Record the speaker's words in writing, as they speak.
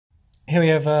Here we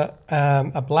have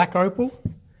a black opal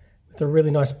with a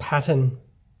really nice pattern.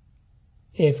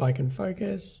 If I can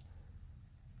focus.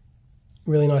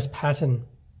 Really nice pattern.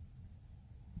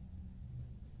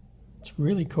 It's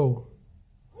really cool.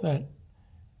 That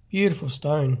beautiful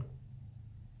stone.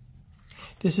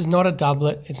 This is not a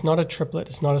doublet, it's not a triplet,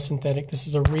 it's not a synthetic. This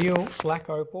is a real black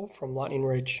opal from Lightning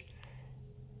Ridge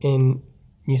in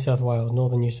New South Wales,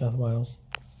 northern New South Wales.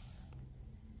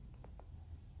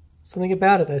 Something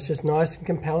about it that's just nice and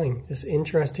compelling, just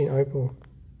interesting opal.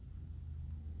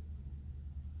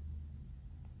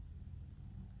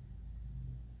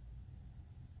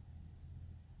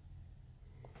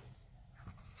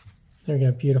 There we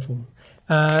go, beautiful.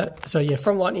 So yeah,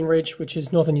 from Lightning Ridge, which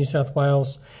is northern New South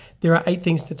Wales, there are 8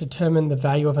 things that determine the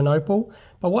value of an opal.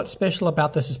 But what's special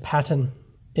about this is pattern.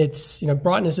 It's,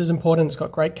 brightness is important. It's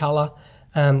got great color,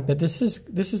 but this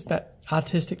is that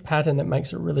artistic pattern that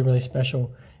makes it really, really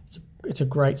special. It's a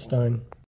great stone.